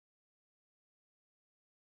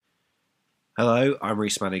Hello, I'm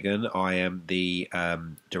Reese Manigan. I am the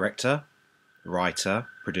director, writer,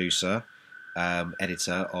 producer,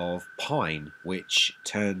 editor of Pine, which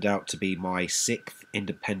turned out to be my sixth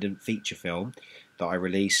independent feature film that I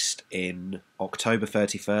released in October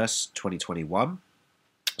 31st, 2021.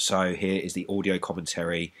 So here is the audio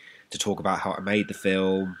commentary to talk about how I made the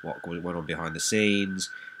film, what went on behind the scenes,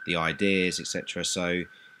 the ideas, etc. So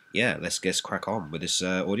yeah, let's just crack on with this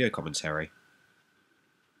audio commentary.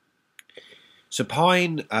 So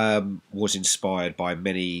Pine was inspired by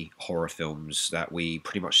many horror films that we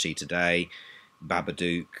pretty much see today: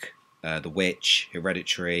 Babadook, The Witch,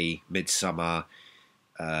 Hereditary, Midsummer,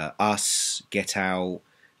 Us, Get Out.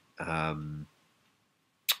 Um,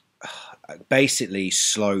 Basically,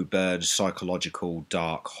 slow burn, psychological,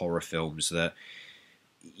 dark horror films that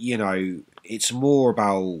it's more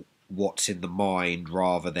about what's in the mind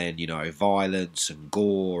rather than violence and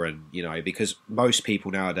gore and because most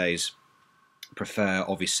people nowadays prefer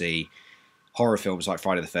obviously horror films like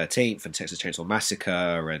Friday the 13th and Texas Chainsaw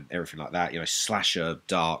Massacre and everything like that, slasher,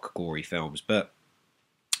 dark, gory films. But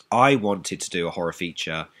I wanted to do a horror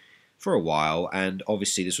feature for a while, and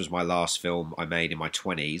obviously this was my last film I made in my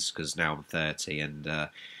 20s because now I'm 30, and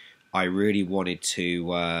I really wanted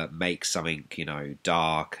to make something,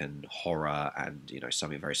 dark and horror and,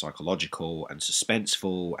 something very psychological and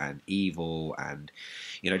suspenseful and evil and,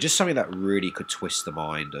 just something that really could twist the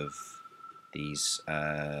mind of these,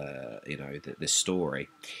 this story.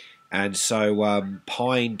 And so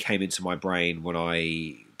Pine came into my brain when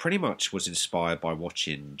I pretty much was inspired by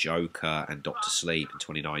watching Joker and Doctor Sleep in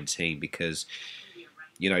 2019 because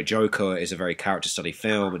Joker is a very character study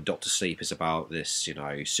film, and Doctor Sleep is about this,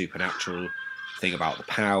 supernatural thing about the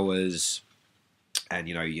powers, and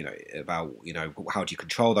about how do you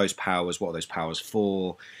control those powers, what are those powers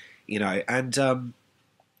for, and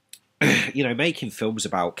making films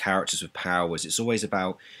about characters with powers, it's always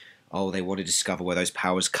about, oh, they want to discover where those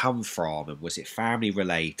powers come from, and was it family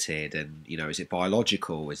related, and is it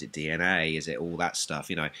biological, is it DNA, is it all that stuff,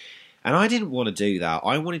 and I didn't want to do that.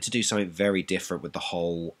 I wanted to do something very different with the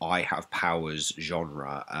whole I have powers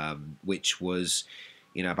genre, which was,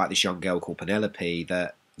 about this young girl called Penelope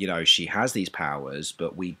that, she has these powers,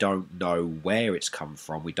 but we don't know where it's come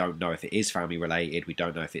from. We don't know if it is family related. We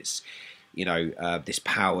don't know if it's, this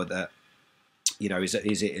power that, is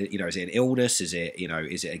it an illness? Is it,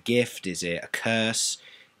 is it a gift? Is it a curse?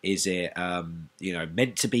 Is it,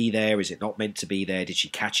 meant to be there? Is it not meant to be there? Did she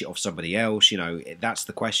catch it off somebody else? That's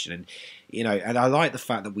the question. And, and I like the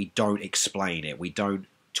fact that we don't explain it. We don't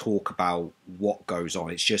talk about what goes on.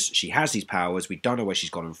 It's just she has these powers. We don't know where she's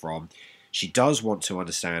got them from. She does want to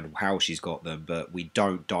understand how she's got them, but we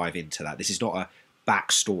don't dive into that. This is not a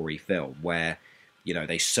backstory film where,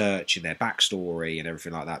 they search in their backstory and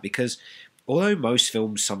everything like that. Because although most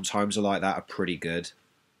films sometimes are like that, are pretty good,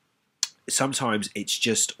 sometimes it's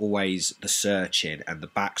just always the searching and the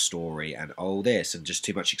backstory and all this and just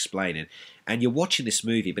too much explaining. And you're watching this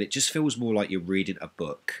movie, but it just feels more like you're reading a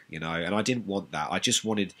book, and I didn't want that. I just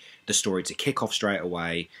wanted the story to kick off straight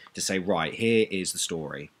away, to say, right, here is the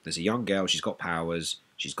story. There's a young girl, she's got powers,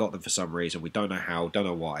 she's got them for some reason, we don't know how, don't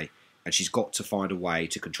know why, and she's got to find a way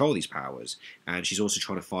to control these powers. And she's also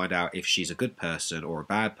trying to find out if she's a good person or a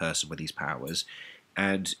bad person with these powers.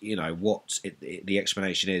 And, the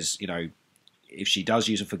explanation is, if she does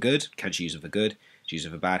use them for good, can she use them for good? She uses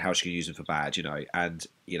them for bad, how she can use them for bad, and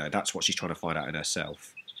that's what she's trying to find out in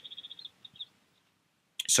herself.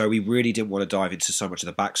 So we really didn't want to dive into so much of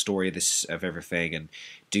the backstory of everything and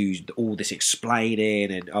do all this explaining,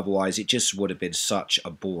 and otherwise it just would have been such a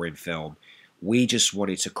boring film. We just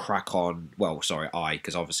wanted to crack on. Well, sorry,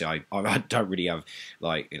 because obviously I don't really have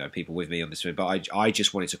people with me on this film, but I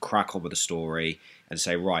just wanted to crack on with the story and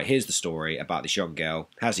say, right, here's the story about this young girl,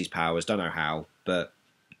 has these powers, don't know how, but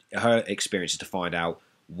her experience is to find out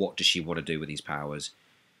what does she want to do with these powers.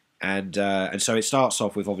 And so it starts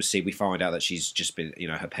off with, obviously we find out that she's just been,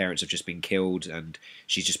 her parents have just been killed, and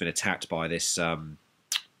she's just been attacked by this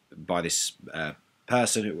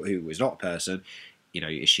person who is not a person.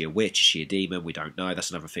 Is she a witch? Is she a demon? We don't know.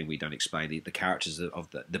 That's another thing we don't explain. The characters of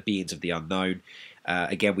the beings of the unknown.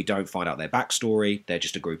 Again, we don't find out their backstory. They're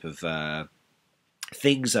just a group of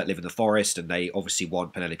things that live in the forest, and they obviously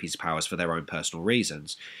want Penelope's powers for their own personal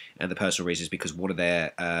reasons. And the personal reason is because one of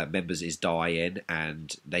their members is dying,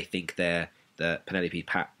 and they think they're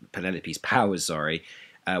Penelope's powers,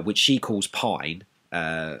 which she calls Pine,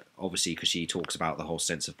 obviously because she talks about the whole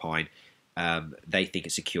sense of Pine. They think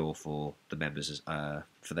it's a cure for the members,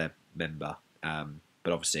 for their member.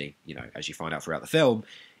 But obviously, as you find out throughout the film,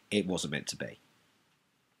 it wasn't meant to be.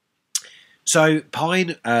 So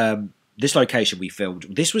Pine this location we filmed,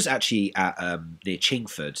 this was actually at near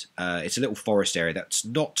Chingford. It's a little forest area that's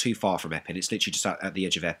not too far from Epping. It's literally just at the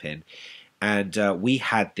edge of Epping. And we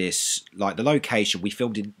had this, like the location, we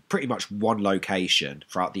filmed in pretty much one location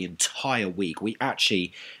throughout the entire week. We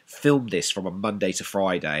actually filmed this from a Monday to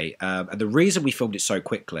Friday. And the reason we filmed it so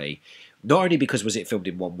quickly, not only because was it filmed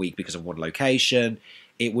in 1 week because of one location,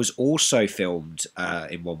 it was also filmed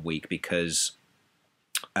in 1 week because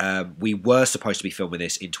we were supposed to be filming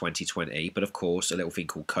this in 2020, but of course a little thing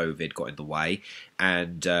called COVID got in the way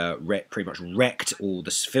and pretty much wrecked all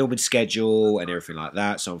the filming schedule and everything like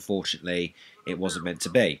that. So unfortunately, it wasn't meant to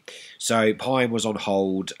be. So Pine was on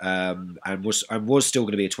hold and was still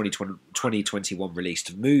going to be a 2021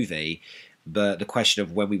 released movie, but the question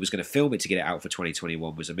of when we was going to film it to get it out for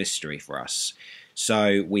 2021 was a mystery for us.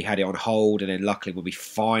 So we had it on hold, and then luckily when we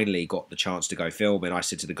finally got the chance to go film it, I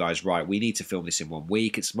said to the guys, right, we need to film this in 1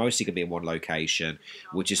 week. It's mostly going to be in one location,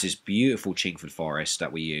 which is this beautiful Chingford forest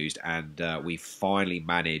that we used, and we finally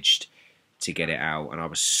managed to get it out, and I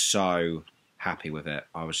was so happy with it.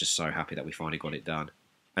 I was just so happy that we finally got it done.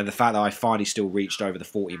 And the fact that I finally still reached over the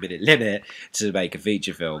 40-minute limit to make a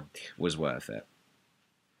feature film was worth it.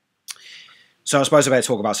 So I suppose I better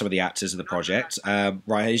talk about some of the actors in the project.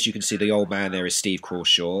 Right, as you can see, the old man there is Steve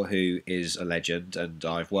Crawshaw, who is a legend, and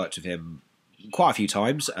I've worked with him quite a few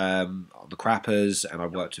times on The Crappers, and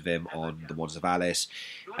I've worked with him on The Wands of Alice.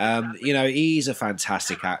 You know, he's a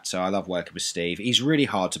fantastic actor. I love working with Steve. He's really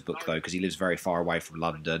hard to book, though, because he lives very far away from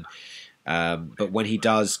London. But when he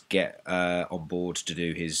does get on board to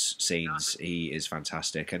do his scenes, he is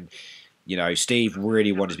fantastic. And you know, Steve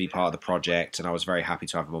really wanted to be part of the project, and I was very happy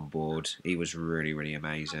to have him on board. He was really, really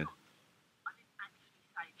amazing.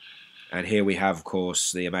 And here we have, of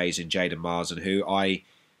course, the amazing Jaden Marsden, who I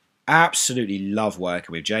absolutely love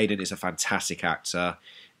working with. Jaden is a fantastic actor.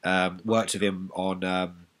 Worked with him on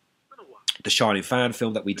the Shining fan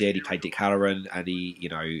film that we did. He played Dick Halloran, and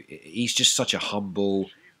he's just such a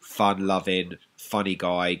humble, fun-loving, funny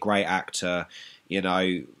guy, great actor, you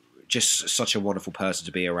know, just such a wonderful person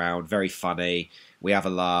to be around, very funny, we have a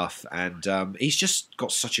laugh, and he's just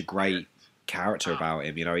got such a great character about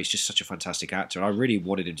him, you know, he's just such a fantastic actor, and I really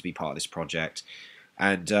wanted him to be part of this project,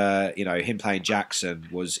 and, you know, him playing Jackson,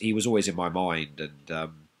 he was always in my mind,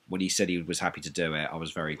 and when he said he was happy to do it, I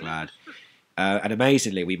was very glad, and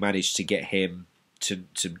amazingly, we managed to get him to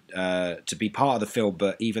be part of the film,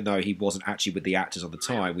 but even though he wasn't actually with the actors on the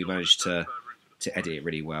time, we managed to edit it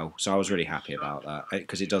really well. So I was really happy about that,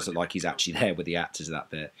 because it does look like he's actually there with the actors that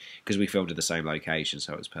bit, because we filmed in the same location,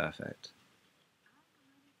 so it was perfect.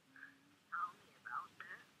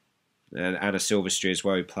 And Anna Silvestri as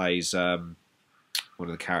well, who plays one of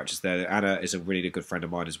the characters there. Anna is a really good friend of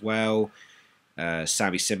mine as well.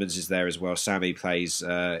 Sammy Simmons is there as well. Sammy plays,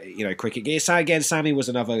 you know, cricket. Again, Sammy was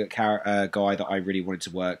another guy that I really wanted to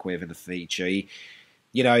work with in the feature.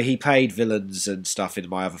 You know, he played villains and stuff in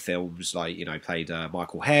my other films, like, you know, played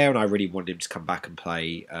Michael Hare, and I really wanted him to come back and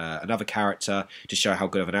play another character to show how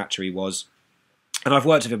good of an actor he was. And I've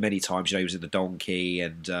worked with him many times, you know, he was in The Donkey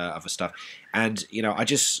and other stuff. And, you know,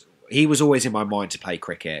 he was always in my mind to play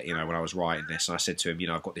cricket, you know, when I was writing this. And I said to him, you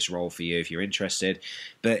know, I've got this role for you if you're interested.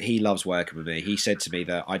 But he loves working with me. He said to me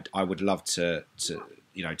that I would love to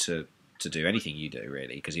you know, to do anything you do,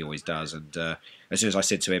 really, because he always does. And as soon as I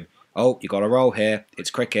said to him, oh, you got a role here, it's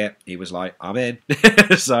cricket, he was like, I'm in.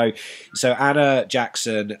 so Anna,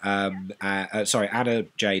 Jackson, Anna,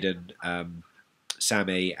 Jaden,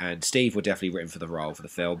 Sammy and Steve were definitely written for the role for the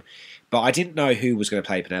film, but I didn't know who was going to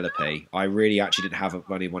play Penelope. I really actually didn't have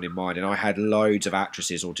anyone in mind, and I had loads of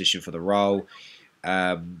actresses audition for the role.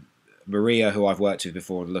 Maria, who I've worked with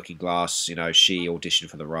before in Looking Glass, you know, she auditioned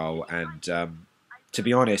for the role, and to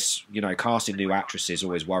be honest, you know, casting new actresses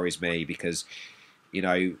always worries me, because, you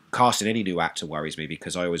know, casting any new actor worries me,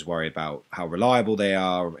 because I always worry about how reliable they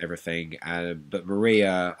are and everything. But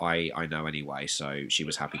Maria, I know anyway, so she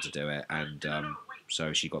was happy to do it, and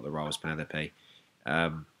so she got the role as Penelope.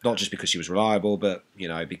 Not just because she was reliable, but, you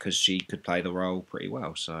know, because she could play the role pretty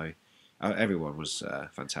well. So everyone was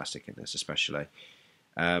fantastic in this, especially.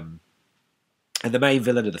 And the main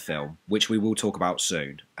villain of the film, which we will talk about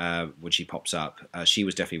soon when she pops up, she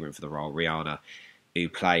was definitely written for the role, Rihanna, who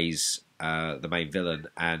plays the main villain.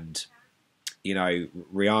 And, you know,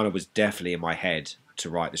 Rihanna was definitely in my head to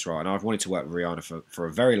write this role. And I've wanted to work with Rihanna for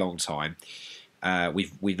a very long time.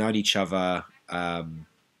 We've known each other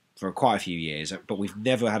for quite a few years, but we've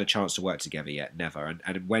never had a chance to work together yet, never.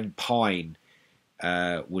 And when Pine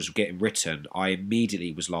was getting written, I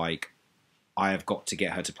immediately was like, I have got to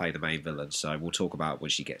get her to play the main villain. So we'll talk about when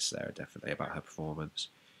she gets there, definitely, about her performance.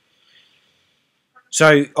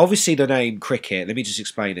 So, obviously, the name Cricket, let me just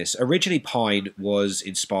explain this. Originally, Pine was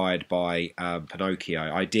inspired by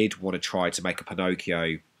Pinocchio. I did want to try to make a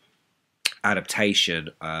Pinocchio adaptation,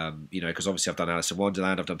 because obviously I've done Alice in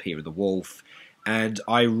Wonderland, I've done Peter and the Wolf, and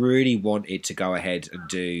I really wanted to go ahead and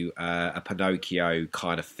do a Pinocchio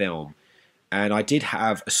kind of film. And I did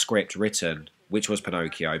have a script written, which was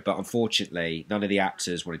Pinocchio, but unfortunately, none of the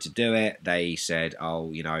actors wanted to do it. They said,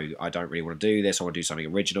 "Oh, I don't really want to do this. I want to do something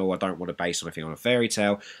original. I don't want to base anything on a fairy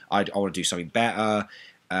tale. I want to do something better."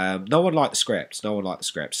 No one liked the script. No one liked the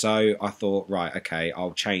script. So I thought, right, okay,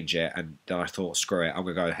 I'll change it. And then I thought, screw it, I'm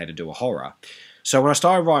going to go ahead and do a horror. So when I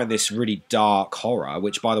started writing this really dark horror,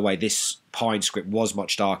 which, by the way, this Pine script was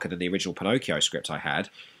much darker than the original Pinocchio script I had,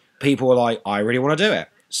 people were like, I really want to do it.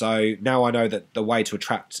 So now I know that the way to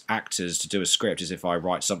attract actors to do a script is if I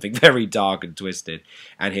write something very dark and twisted.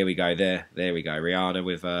 And here we go. There we go. Rihanna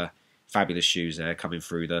with fabulous shoes there coming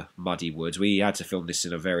through the muddy woods. We had to film this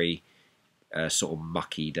in a very sort of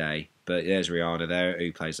mucky day. But there's Rihanna there,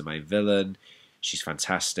 who plays the main villain. She's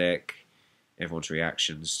fantastic. Everyone's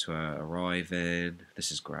reactions to her arriving. This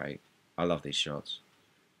is great. I love these shots.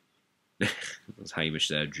 There's Hamish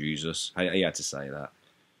there, Jesus. He had to say that.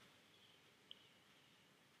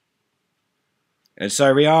 And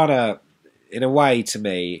so Rihanna, in a way, to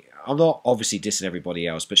me, I'm not obviously dissing everybody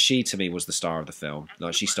else, but she, to me, was the star of the film.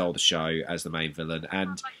 Like, she stole the show as the main villain.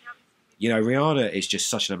 And, Rihanna is just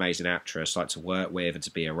such an amazing actress, like, to work with and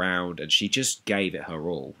to be around. And she just gave it her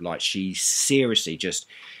all. Like, she seriously just,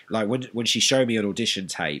 like, when she showed me an audition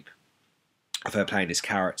tape of her playing this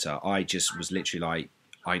character, I just was literally like,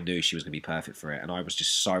 I knew she was going to be perfect for it. And I was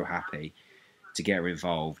just so happy to get her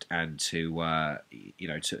involved and to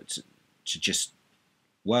just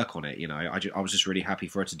work on it. I was just really happy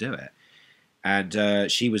for her to do it.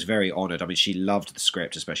 And she was very honoured. I mean, she loved the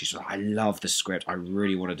script, especially. She was like, I love the script. I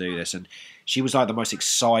really want to do this. And she was like the most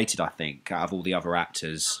excited, I think, out of all the other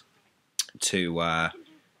actors to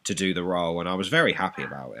do the role. And I was very happy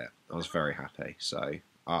about it. I was very happy. So,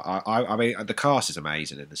 I mean, the cast is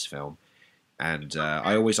amazing in this film. And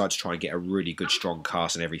I always like to try and get a really good, strong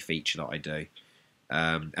cast in every feature that I do.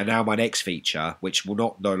 And now my next feature, which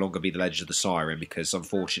will no longer be The Legend of the Siren, because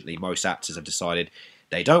unfortunately most actors have decided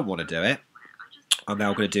they don't want to do it. I'm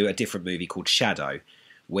now going to do a different movie called Shadow,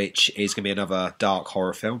 which is going to be another dark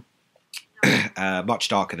horror film, much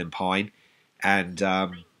darker than Pine, and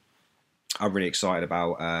I'm really excited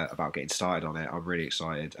about getting started on it. I'm really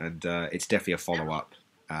excited, and it's definitely a follow-up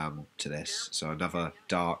to this. So another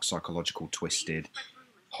dark, psychological, twisted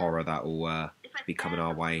horror that will be coming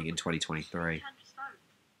our way in 2023.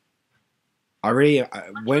 I really,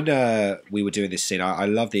 when we were doing this scene, I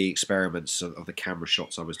love the experiments of the camera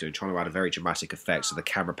shots I was doing, trying to add a very dramatic effect. So the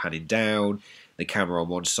camera panning down, the camera on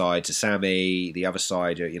one side to Sammy, the other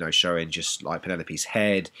side, showing just like Penelope's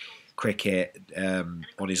head, Cricket on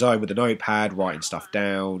his own with a notepad, writing stuff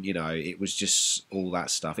down. It was just all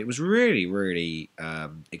that stuff. It was really, really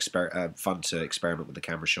fun to experiment with the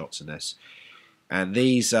camera shots in this. And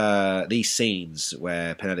these scenes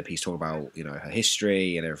where Penelope's talking about, her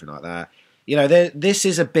history and everything like that. This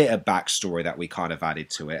is a bit of backstory that we kind of added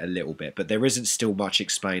to it a little bit, but there isn't still much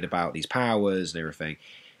explained about these powers and everything.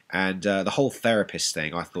 And the whole therapist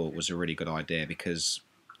thing I thought was a really good idea, because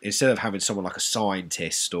instead of having someone like a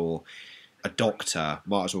scientist or a doctor,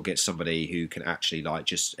 might as well get somebody who can actually like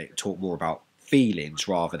just talk more about feelings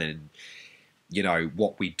rather than,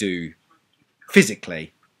 what we do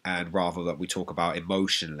physically, and rather that we talk about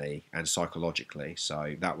emotionally and psychologically.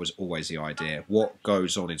 So that was always the idea. What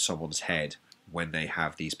goes on in someone's head when they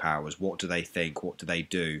have these powers? What do they think? What do they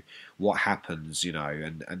do? What happens?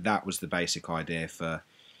 And that was the basic idea for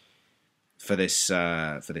this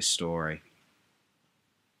story.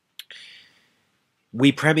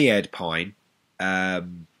 We premiered Pine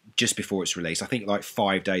just before its release. I think like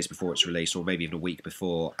 5 days before its release, or maybe even a week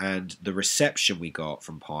before. And the reception we got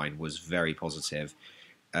from Pine was very positive.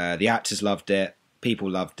 The actors loved it. People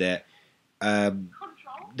loved it.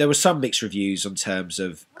 There were some mixed reviews in terms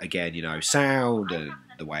of, again, sound and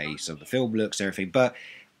the way some of the film looks and everything. But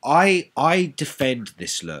I defend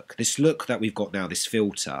this look. This look that we've got now, this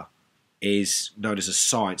filter, is known as a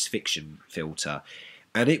science fiction filter.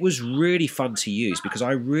 And it was really fun to use, because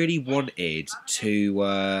I really wanted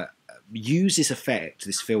to use this effect,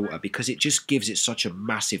 this filter, because it just gives it such a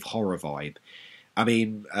massive horror vibe. I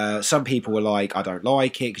mean, some people were like, I don't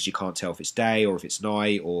like it because you can't tell if it's day or if it's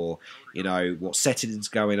night, or, what setting's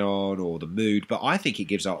going on, or the mood. But I think it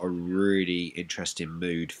gives out a really interesting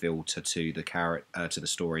mood filter to the to the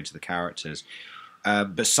story and to the characters.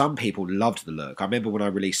 But some people loved the look. I remember when I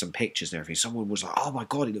released some pictures and everything, someone was like, "Oh my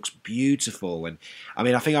god, it looks beautiful!" And I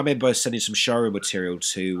mean, I think I remember sending some showroom material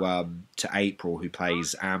to April, who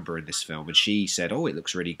plays Amber in this film, and she said, "Oh, it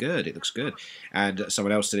looks really good. It looks good." And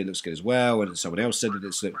someone else said it looks good as well, and someone else said it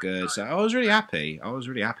looked good. So I was really happy. I was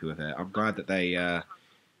really happy with it. I'm glad that they.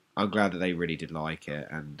 I'm glad that they really did like it,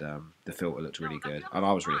 and the filter looked really good, and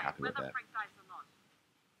I was really happy with it.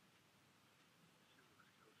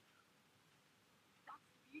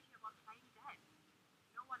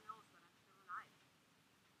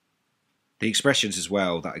 The expressions as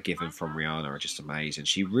well that are given from Rihanna are just amazing.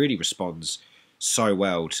 She really responds so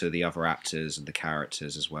well to the other actors and the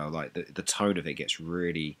characters as well. Like the tone of it gets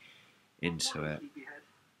really into it.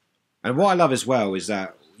 And what I love as well is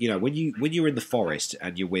that when you're in the forest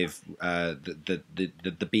and you're with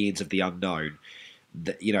the beings of the unknown,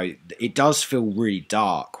 it does feel really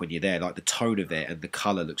dark when you're there. Like the tone of it and the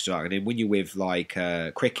color looks dark. And then when you're with like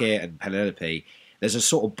Cricket and Penelope, there's a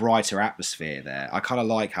sort of brighter atmosphere there. I kind of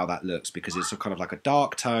like how that looks because it's kind of like a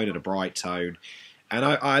dark tone and a bright tone, and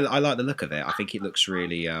I like the look of it. I think it looks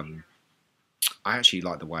really. I actually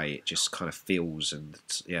like the way it just kind of feels, and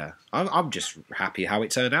yeah, I'm just happy how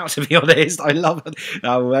it turned out. To be honest, I love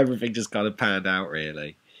how everything just kind of panned out.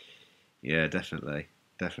 Really, yeah, definitely,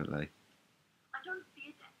 definitely.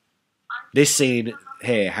 This scene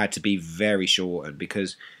here had to be very shortened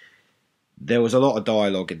because there was a lot of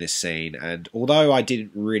dialogue in this scene, and although I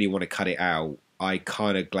didn't really want to cut it out, I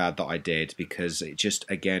kind of glad that I did because it just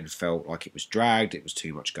again felt like it was dragged. It was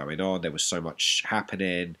too much going on. There was so much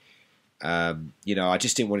happening. I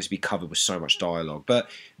just didn't want it to be covered with so much dialogue. But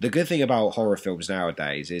the good thing about horror films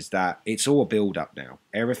nowadays is that it's all a build-up now.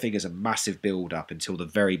 Everything is a massive build-up until the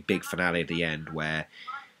very big finale at the end where,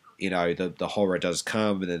 the horror does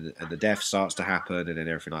come and the death starts to happen and then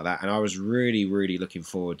everything like that. And I was really, really looking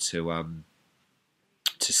forward to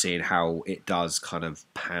seeing how it does kind of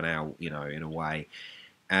pan out, in a way.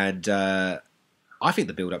 And I think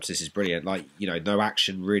the build-up to this is brilliant. Like, no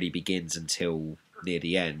action really begins until near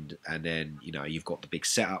the end, and then you've got the big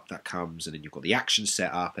setup that comes, and then you've got the action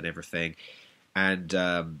set up and everything, and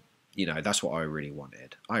that's what I really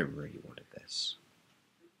wanted. I really wanted this.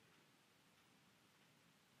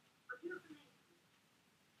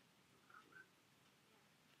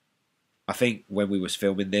 I think when we was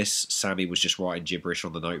filming this, Sammy was just writing gibberish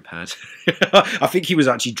on the notepad. I think he was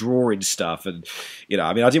actually drawing stuff, and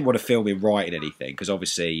I mean, I didn't want to film him writing anything because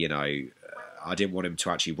obviously, I didn't want him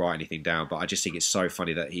to actually write anything down, but I just think it's so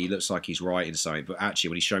funny that he looks like he's writing something, but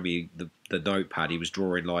actually when he showed me the notepad, he was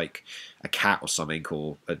drawing like a cat or something,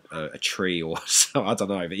 or a tree or something. I don't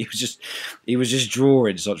know, but he was just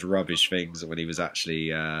drawing such rubbish things when he was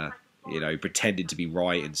actually pretending to be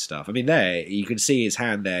writing stuff. I mean, there you can see his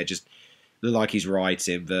hand there just look like he's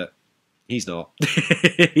writing, but he's not.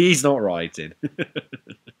 He's not writing.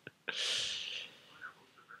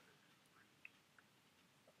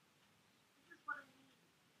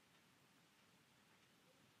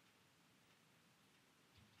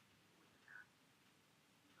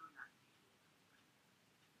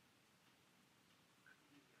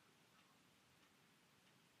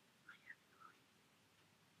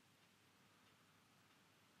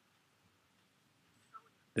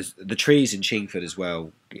 The trees in Chingford as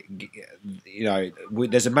well.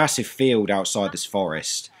 There's a massive field outside this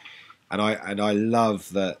forest, and I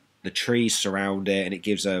love that the trees surround it, and it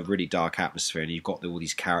gives a really dark atmosphere. And you've got all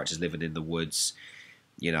these characters living in the woods,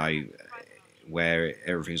 you know, where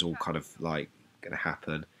everything's all kind of like going to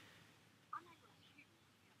happen.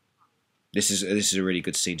 This is a really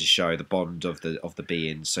good scene to show the bond of the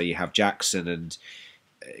beings. So you have Jackson and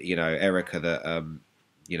Erica that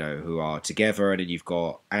who are together, and then you've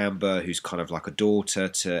got Amber, who's kind of like a daughter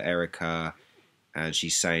to Erica, and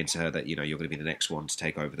she's saying to her that you're going to be the next one to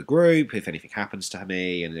take over the group if anything happens to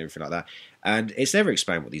me and everything like that. And it's never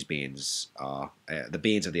explained what these beings are. The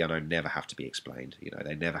beings of the unknown never have to be explained.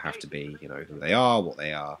 They never have to be who they are, what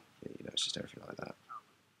they are. It's just everything like that.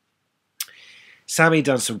 Sammy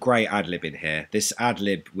done some great ad lib in here. This ad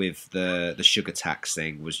lib with the sugar tax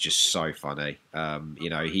thing was just so funny.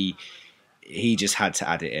 He just had to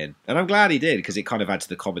add it in, and I'm glad he did because it kind of adds to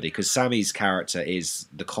the comedy. Because Sammy's character is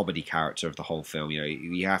the comedy character of the whole film.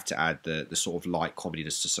 You have to add the sort of light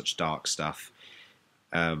comedyiness to such dark stuff.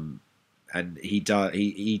 And he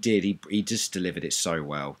just delivered it so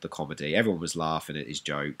well. The comedy, everyone was laughing at his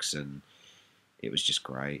jokes, and it was just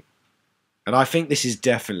great. And I think this is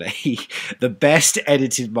definitely the best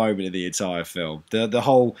edited moment in the entire film. The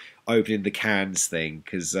whole opening the cans thing,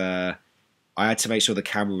 because I had to make sure the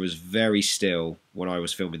camera was very still when I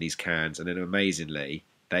was filming these cans, and then amazingly,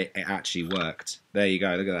 it actually worked. There you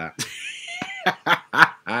go, look at that.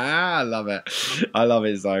 I love it. I love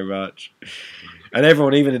it so much. And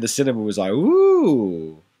everyone, even in the cinema, was like,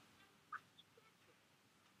 "Ooh."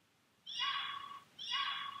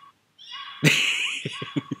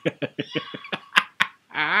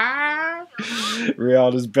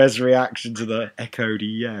 Rihanna's best reaction to the echoed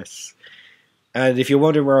yes. And if you're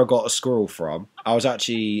wondering where I got a squirrel from, I was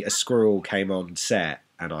actually a squirrel came on set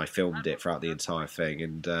and I filmed it throughout the entire thing.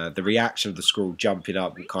 And the reaction of the squirrel jumping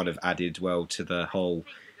up kind of added well to the whole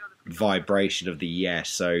vibration of the yes.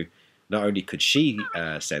 So not only could she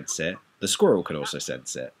sense it, the squirrel could also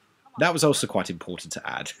sense it. That was also quite important to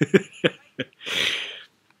add.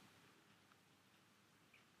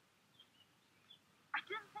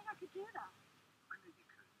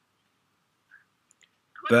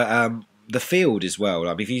 But the field as well.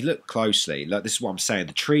 Like if you look closely, like this is what I'm saying.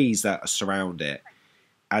 The trees that surround it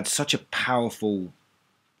add such a powerful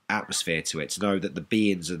atmosphere to it. To know that the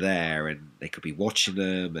beings are there and they could be watching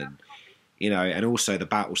them, and and also the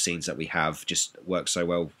battle scenes that we have just work so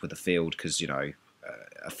well with the field because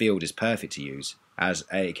a field is perfect to use as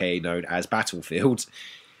aka known as battlefield.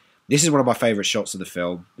 This is one of my favourite shots of the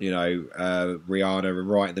film. Rihanna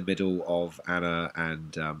right in the middle of Anna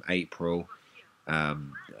and April.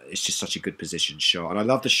 It's just such a good position shot, and I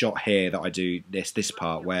love the shot here that I do this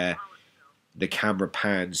part where the camera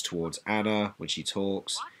pans towards Anna when she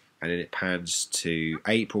talks, and then it pans to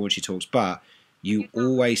April when she talks, but you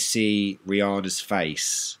always see Rihanna's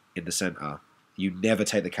face in the centre. You never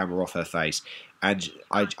take the camera off her face, and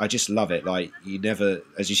I just love it. Like you never,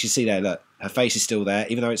 as you can see there, look, her face is still there,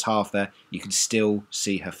 even though it's half there. You can still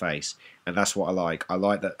see her face, and that's what I like. I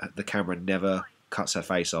like that the camera never cuts her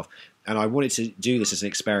face off, and I wanted to do this as an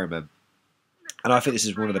experiment, and I think this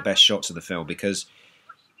is one of the best shots of the film because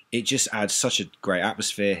it just adds such a great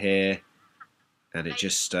atmosphere here, and it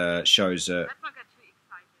just shows that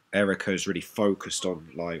Erica's really focused on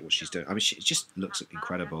like what she's doing. I mean, it just looks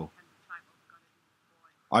incredible.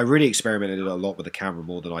 I really experimented a lot with the camera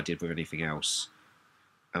more than I did with anything else,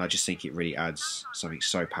 and I just think it really adds something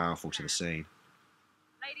so powerful to the scene.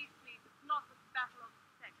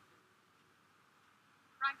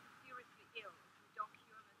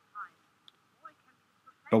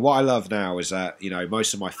 But what I love now is that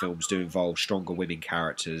most of my films do involve stronger women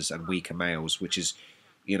characters and weaker males, which is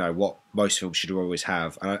what most films should always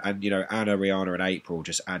have. And Anna, Rihanna, and April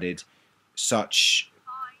just added such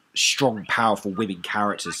strong, powerful women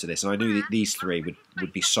characters to this, and I knew that these three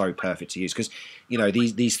would be so perfect to use because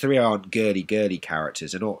these three aren't girly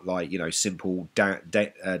characters. They're not like simple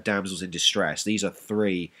damsels in distress. These are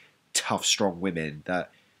three tough, strong women that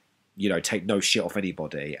take no shit off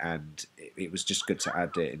anybody, and it was just good to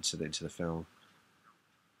add it into the film.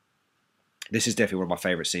 This is definitely one of my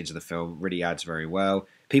favourite scenes of the film. Really adds very well.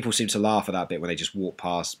 People seem to laugh at that bit when they just walk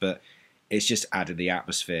past, but it's just added the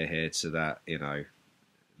atmosphere here to that.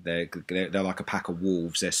 They're like a pack of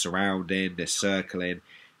wolves. They're surrounding, they're circling,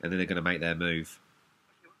 and then they're going to make their move.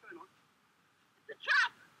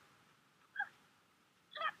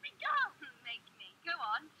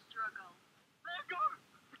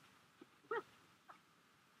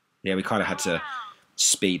 Yeah, we kind of had to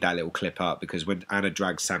speed that little clip up because when Anna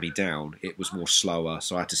dragged Sammy down, it was more slower,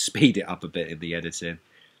 so I had to speed it up a bit in the editing.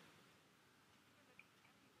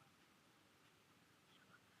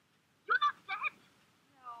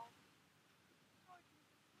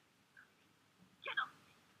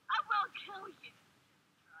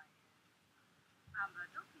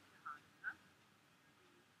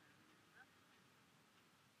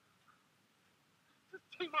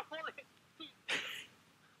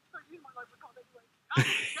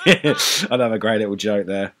 Another great little joke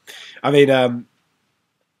there. I mean,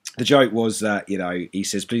 the joke was that he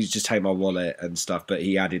says, "Please just take my wallet and stuff," but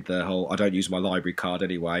he added the whole "I don't use my library card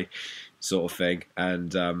anyway" sort of thing,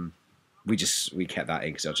 and we kept that in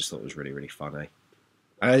because I just thought it was really funny.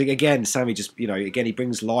 And again, Sammy just again he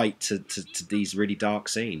brings light to these really dark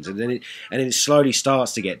scenes, and then it slowly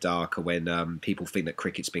starts to get darker when people think that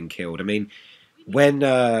Cricket's been killed. I mean, when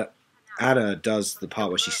Anna does the part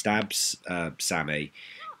where she stabs Sammy.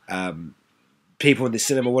 People in the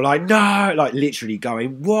cinema were like, no, like literally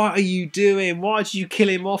going, what are you doing? Why did you kill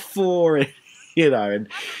him off for? And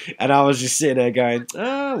I was just sitting there going,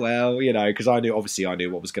 oh, well, because I knew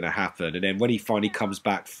what was going to happen. And then when he finally comes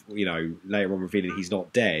back, later on revealing he's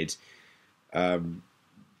not dead,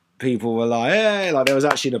 people were like, hey, like there was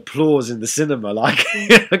actually an applause in the cinema. Like,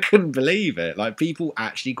 I couldn't believe it. Like, people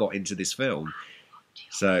actually got into this film.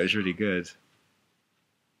 So it was really good.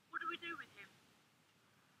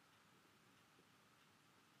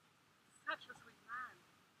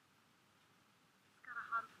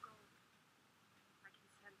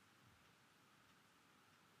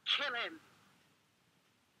 kill him.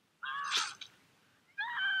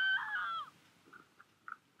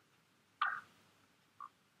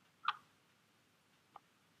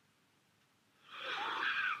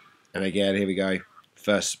 And again, here we go.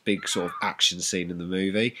 First big sort of action scene in the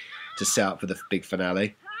movie to set up for the big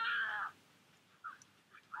finale.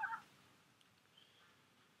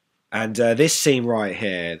 And this scene right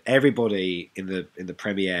here, everybody in the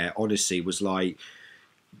premiere honestly was like,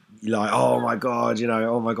 oh my god,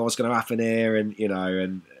 oh my god, what's going to happen here? And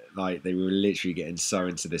and like they were literally getting so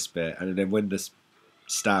into this bit. And then when this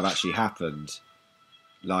stab actually happened,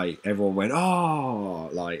 like everyone went, oh,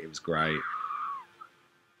 like it was great.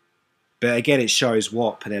 But again, it shows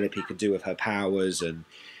what Penelope can do with her powers, and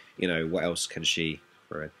what else can she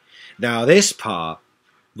throw in. Now this part,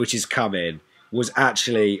 which is coming, was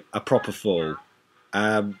actually a proper fall.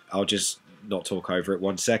 I'll just not talk over it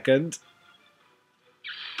 1 second.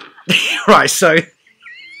 Right, so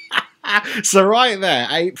right there,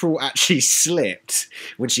 April actually slipped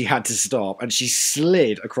when she had to stop, and she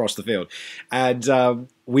slid across the field. And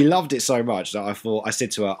we loved it so much that I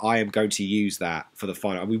said to her, I am going to use that for the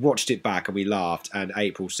final. And we watched it back and we laughed, and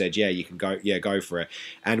April said, yeah, you can go, yeah, go for it.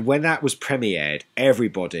 And when that was premiered,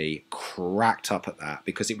 everybody cracked up at that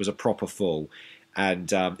because it was a proper fall.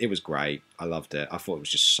 And it was great. I loved it. I thought it was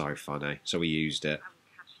just so funny. So we used it.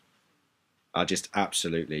 Just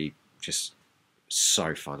absolutely, just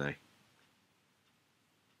so funny.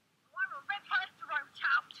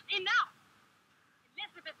 Enough!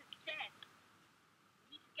 Elizabeth is dead.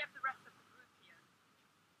 We need to get the rest of the group here.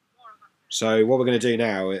 More of us. So what we're going to do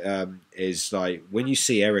now is, like, when you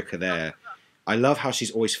see Erica there, I love how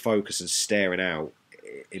she's always focused and staring out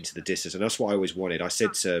into the distance, and that's what I always wanted. I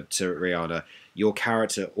said to Rihanna, your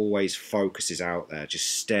character always focuses out there,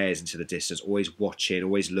 just stares into the distance, always watching,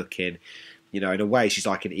 always looking. In a way, she's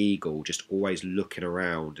like an eagle, just always looking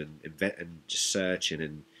around and just searching,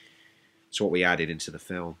 and it's what we added into the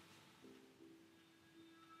film.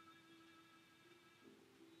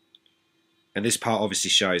 And this part obviously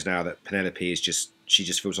shows now that Penelope she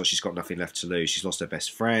just feels like she's got nothing left to lose. She's lost her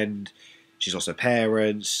best friend, she's lost her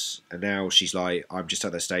parents, and now she's like, I'm just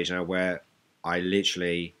at that stage now where I'm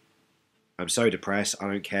so depressed, I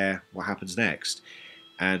don't care what happens next.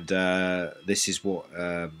 And this is what,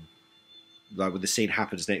 like when the scene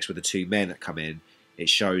happens next with the two men that come in, it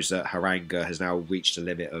shows that her anger has now reached a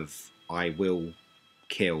limit of, I will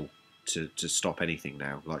kill to stop anything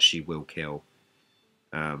now. Like, she will kill.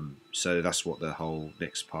 So that's what the whole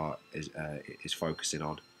next part is focusing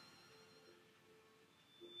on.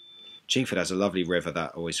 Chingford has a lovely river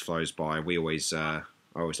that always flows by, and I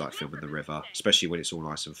always like filming the river, especially when it's all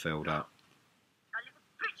nice and filled up.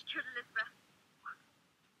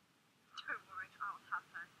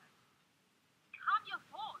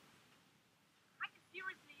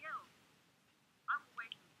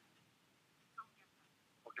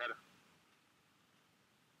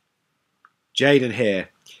 Jaden here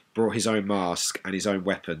brought his own mask and his own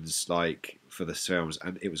weapons, like, for the films,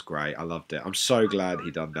 and it was great. I loved it. I'm so glad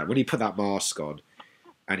he done that. When he put that mask on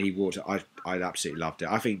and he walked, I absolutely loved it.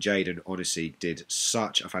 I think Jaden honestly did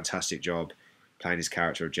such a fantastic job playing his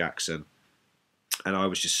character of Jackson, and I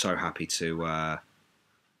was just so happy to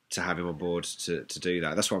have him on board to do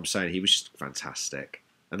that. That's what I'm saying. He was just fantastic.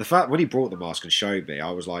 And the fact when he brought the mask and showed me,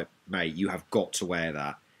 I was like, mate, you have got to wear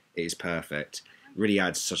that. It is perfect. It really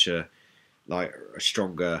adds such a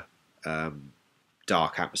stronger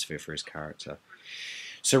dark atmosphere for his character.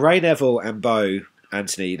 So Ray Neville and Bo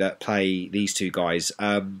Anthony that play these two guys,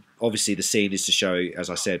 obviously the scene is to show, as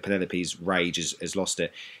I said, Penelope's rage has lost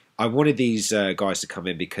it. I wanted these guys to come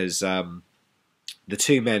in because the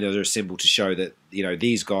two men are a symbol to show that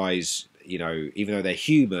these guys, even though they're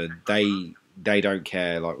human, they don't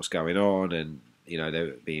care like what's going on, and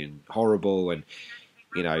they're being horrible, and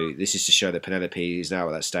this is to show that Penelope is now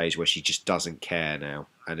at that stage where she just doesn't care now,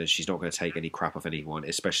 and she's not going to take any crap off anyone,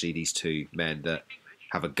 especially these two men that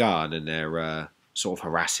have a gun and they're sort of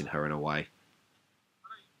harassing her in a way.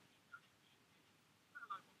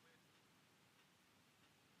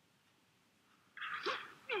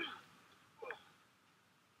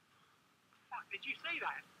 Did you see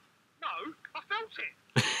that? No, I felt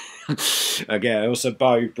it. Again, also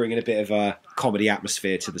Bo bringing a bit of a comedy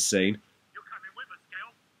atmosphere to the scene.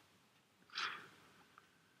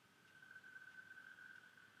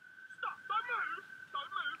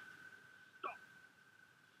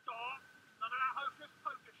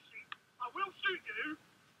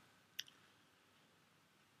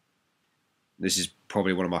 This is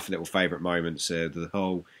probably one of my little favourite moments, the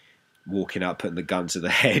whole walking up, putting the gun to the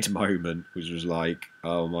head moment, which was like,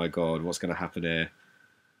 oh my god, what's going to happen here?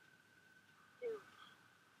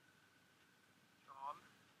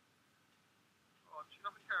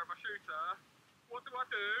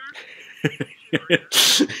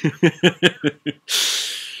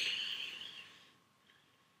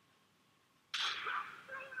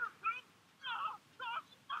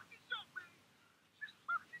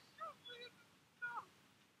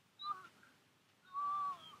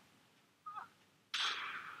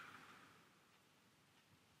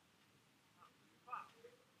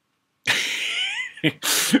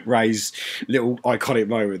 Ray's little iconic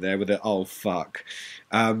moment there with the "oh fuck."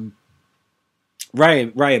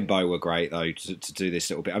 Ray and Bo were great though to do this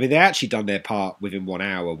little bit. I mean, they actually done their part within 1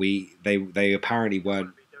 hour. They apparently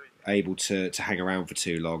weren't able to hang around for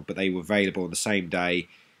too long, but they were available on the same day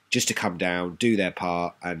just to come down, do their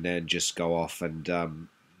part, and then just go off. And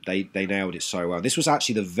they nailed it so well. This was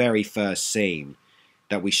actually the very first scene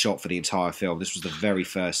that we shot for the entire film. This was the very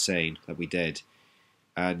first scene that we did,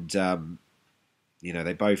 and you know,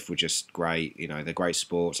 they both were just great. You know, they're great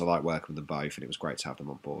sports. I like working with them both, and it was great to have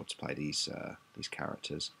them on board to play these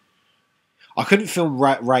characters. I couldn't film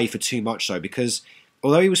Ray for too much though, because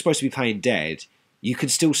although he was supposed to be playing dead, you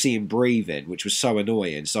could still see him breathing, which was so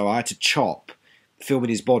annoying. So I had to chop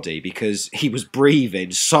filming his body because he was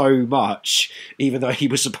breathing so much, even though he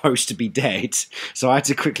was supposed to be dead. So I had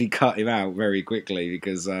to quickly cut him out very quickly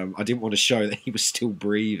because I didn't want to show that he was still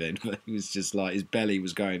breathing, but he was just like, his belly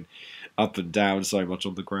was going up and down so much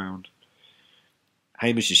on the ground.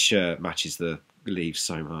 Hamish's shirt matches the leaves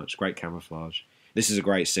so much. Great camouflage. This is a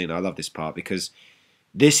great scene. I love this part because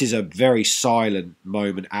this is a very silent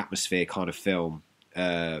moment, atmosphere kind of film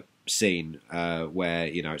scene where,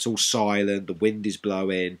 you know, it's all silent, the wind is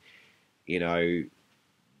blowing, you know,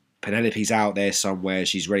 Penelope's out there somewhere,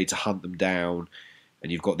 she's ready to hunt them down,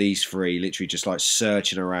 and you've got these three literally just like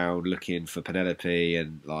searching around looking for Penelope,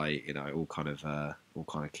 and like, you know, all kind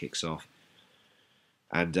of kicks off.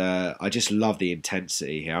 And I just love the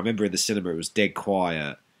intensity here. I remember in the cinema it was dead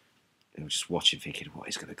quiet, and I was just watching thinking, what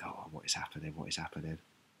is going to go on, what is happening.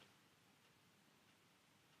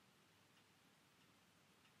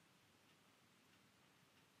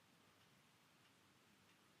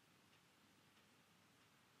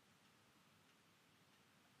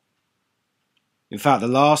 In fact, the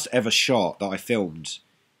last ever shot that I filmed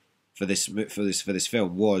for this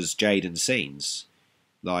film was Jaden's scenes,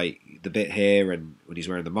 like the bit here and when he's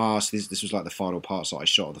wearing the mask. This was like the final parts that I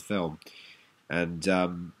shot of the film, and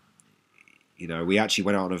you know, we actually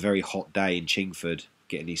went out on a very hot day in Chingford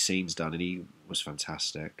getting these scenes done, and he was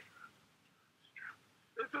fantastic.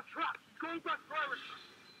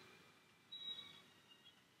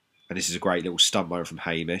 And this is a great little stunt moment from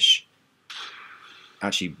Hamish.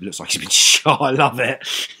 Actually looks like he's been shot. I love it.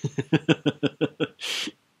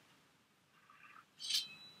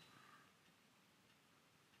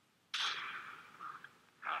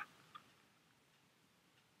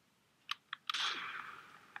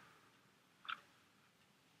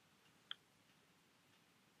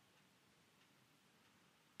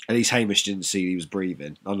 At least Hamish didn't see he was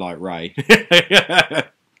breathing, unlike Ray.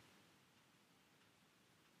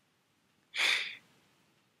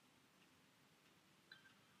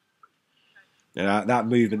 That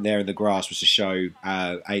movement there in the grass was to show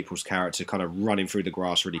April's character kind of running through the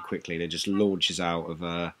grass really quickly, and then just launches out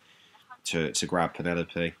of to grab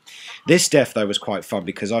Penelope. This death though was quite fun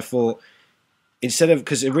because I thought,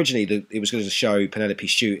 because originally it was going to show Penelope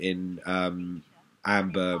shooting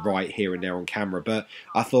Amber right here and there on camera, but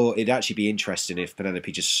I thought it'd actually be interesting if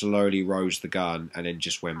Penelope just slowly rose the gun and then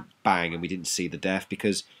just went bang and we didn't see the death,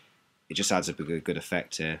 because it just adds a good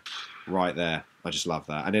effect here, right there. I just love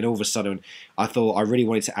that. And then all of a sudden, I thought I really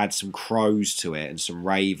wanted to add some crows to it and some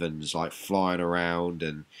ravens like flying around,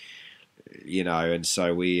 and you know, and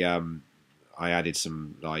so we I added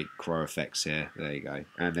some like crow effects here. There you go.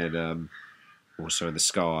 And then also in the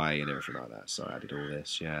sky and everything like that. So I added all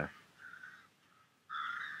this, yeah.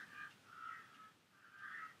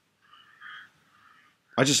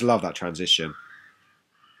 I just love that transition.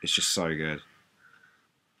 It's just so good.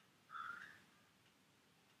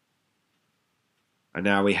 And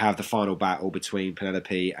now we have the final battle between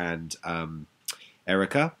Penelope and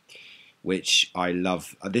Erica, which I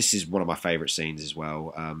love. This is one of my favourite scenes as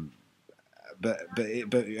well. But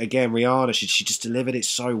again, Rihanna, she just delivered it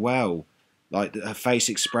so well. Like her face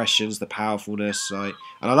expressions, the powerfulness, like,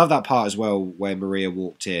 and I love that part as well where Maria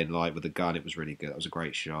walked in, like with the gun. It was really good. That was a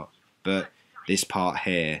great shot. But this part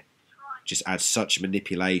here just adds such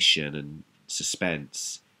manipulation and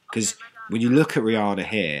suspense, because when you look at Rihanna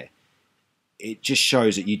here, it just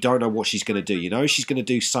shows that you don't know what she's going to do. You know she's going to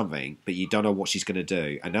do something, but you don't know what she's going to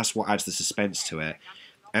do, and that's what adds the suspense to it.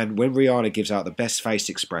 And when Rihanna gives out the best face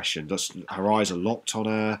expression, just her eyes are locked on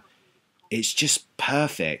her, it's just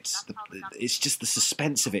perfect. It's just the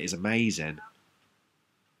suspense of it is amazing.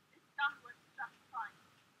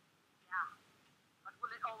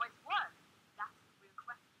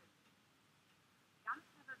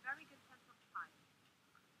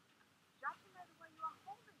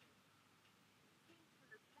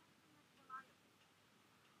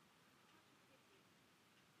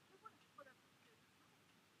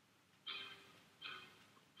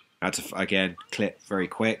 Had to again clip very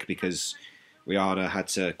quick because Rihanna had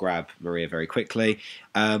to grab Maria very quickly.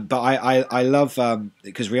 But I love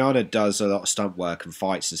because Rihanna does a lot of stunt work and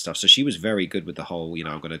fights and stuff, so she was very good with the whole,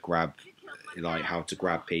 I'm going to grab, like how to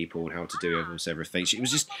grab people and how to do almost everything. It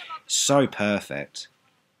was just so perfect.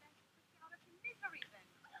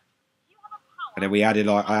 And then I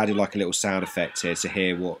added like a little sound effect here to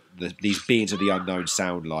hear what these beings of the unknown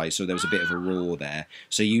sound like. So there was a bit of a roar there,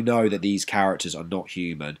 so you know that these characters are not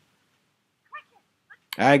human.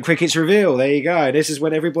 And Cricket's reveal, there you go. This is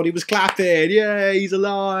when everybody was clapping. Yeah, he's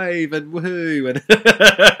alive and woohoo. And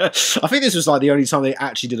I think this was like the only time they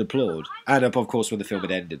actually did applaud. And of course, when the film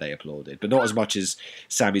had ended, they applauded. But not as much as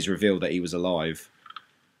Sammy's reveal that he was alive.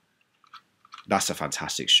 That's a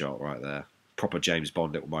fantastic shot right there. Proper James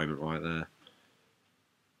Bond little moment right there.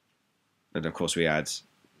 And of course, we had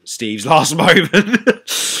Steve's last moment.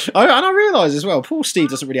 And I realise as well, poor Steve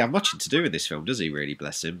doesn't really have much to do in this film, does he? Really,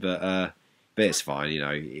 bless him. But it's fine,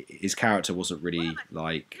 His character wasn't really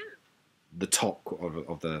like the top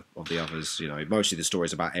of the others. Mostly the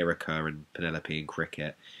stories about Erica and Penelope and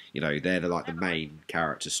Cricket. They're like the main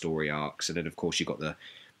character story arcs, and then of course you've got the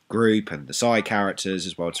group and the side characters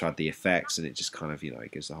as well to add the effects, and it just kind of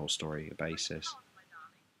it gives the whole story a basis.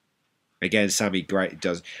 Again, Sammy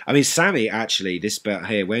does. I mean, Sammy actually, this bit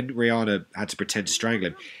here when Rihanna had to pretend to strangle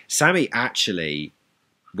him, Sammy actually.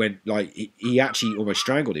 When he actually almost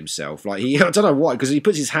strangled himself, I don't know why, because he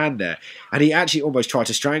puts his hand there and he actually almost tried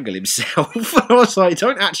to strangle himself. I was like,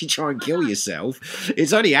 don't actually try and kill yourself,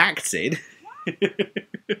 it's only acting.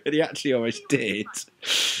 And he actually almost did.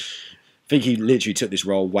 I think he literally took this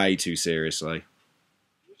role way too seriously.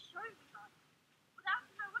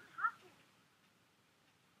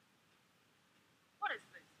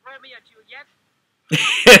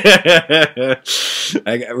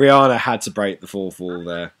 Rihanna had to break the fourth wall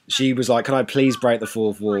there. She was like, can I please break the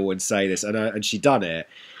fourth wall and say this? And she done it,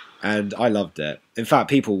 and I loved it. In fact,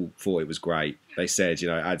 people thought it was great. They said, it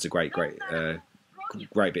adds a great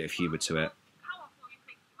bit of humour to it.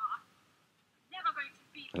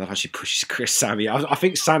 I love how she pushes Sammy. I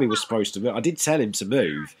think Sammy was supposed to move. I did tell him to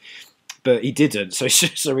move, but he didn't, so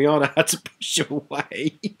Rihanna had to push him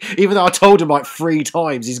away. Even though I told him like 3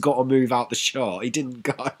 times he's got to move out the shot, he didn't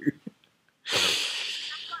go.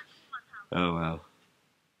 Oh well.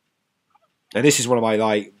 And this is one of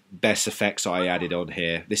my best effects I added on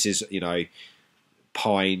here. This is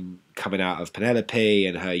Pine coming out of Penelope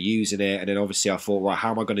and her using it, and then obviously I thought, right,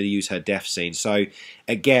 how am I going to use her death scene? So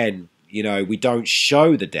again, we don't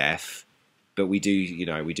show the death, but we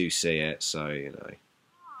do, we do see it. So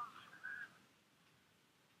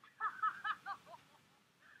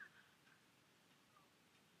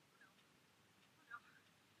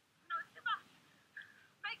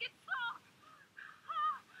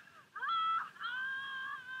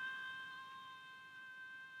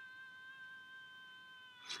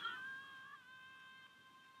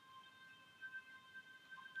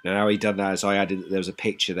Now how he done that is there was a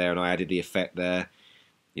picture there and I added the effect there.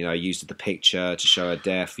 I used the picture to show her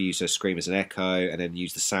death, used her scream as an echo, and then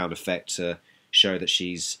used the sound effect to show that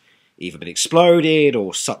she's either been exploded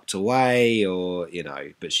or sucked away, or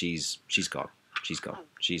but she's gone. She's gone.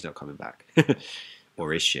 She's not coming back.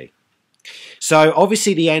 Or is she? So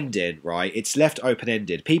obviously the ending, right? It's left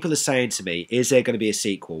open-ended. People are saying to me, is there going to be a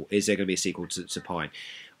sequel? Is there going to be a sequel to Pine?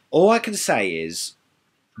 All I can say is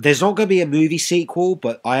there's not going to be a movie sequel,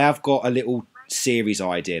 but I have got a little series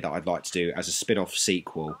idea that I'd like to do as a spin-off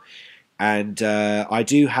sequel, and I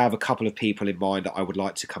do have a couple of people in mind that I would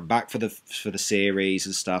like to come back for the series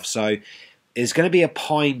and stuff. So it's going to be a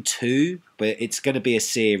Pine 2, but it's going to be a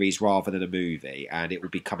series rather than a movie, and it will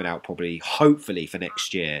be coming out probably, hopefully, for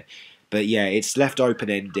next year. But yeah, it's left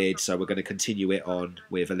open-ended, so we're going to continue it on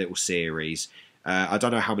with a little series. I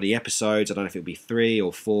don't know how many episodes. I don't know if it'll be 3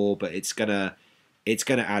 or 4, but it's gonna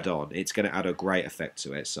add on. It's gonna add a great effect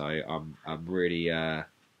to it. So I'm really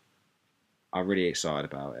excited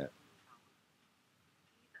about it.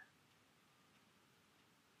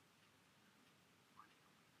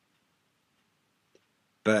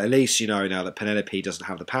 But at least now that Penelope doesn't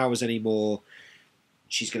have the powers anymore,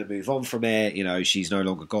 she's going to move on from it. She's no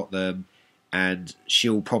longer got them, and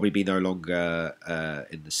she'll probably be no longer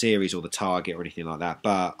in the series or the target or anything like that.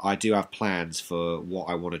 But I do have plans for what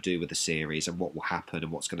I want to do with the series and what will happen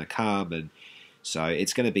and what's going to come, and so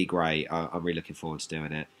it's going to be great. I'm really looking forward to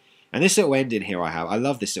doing it. And this little ending here I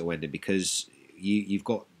love this little ending because you've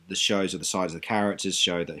got the shows of the sides of the characters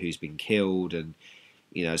show that who's been killed, and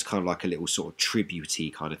it's kind of like a little sort of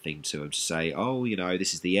tribute-y kind of thing to them to say, oh,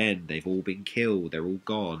 this is the end. They've all been killed. They're all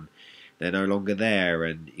gone. They're no longer there,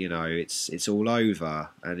 and it's all over.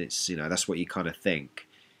 And it's that's what you kind of think.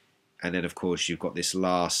 And then, of course, you've got this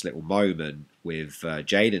last little moment with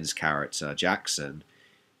Jaden's character, Jackson.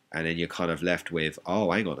 And then you're kind of left with,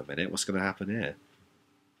 oh, hang on a minute, what's going to happen here?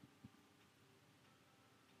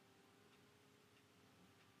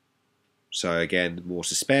 So again, more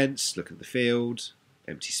suspense. Look at the field,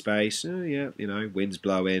 empty space. Oh, yeah, you know, wind's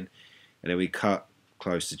blowing. And then we cut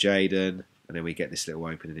close to Jaden. And then we get this little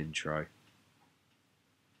opening intro.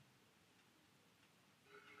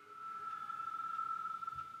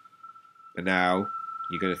 And now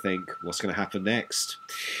you're going to think, what's going to happen next?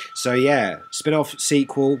 So yeah, spin-off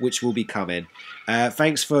sequel, which will be coming.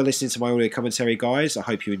 Thanks for listening to my audio commentary, guys. I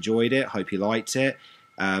hope you enjoyed it. Hope you liked it.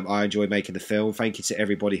 I enjoyed making the film. Thank you to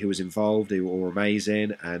everybody who was involved. They were all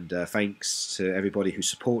amazing. And thanks to everybody who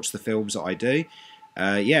supports the films that I do.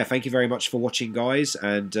 Yeah, thank you very much for watching, guys.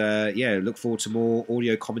 And yeah, look forward to more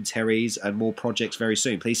audio commentaries and more projects very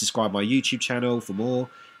soon. Please subscribe to my YouTube channel for more.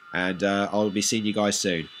 And I'll be seeing you guys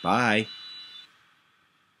soon. Bye.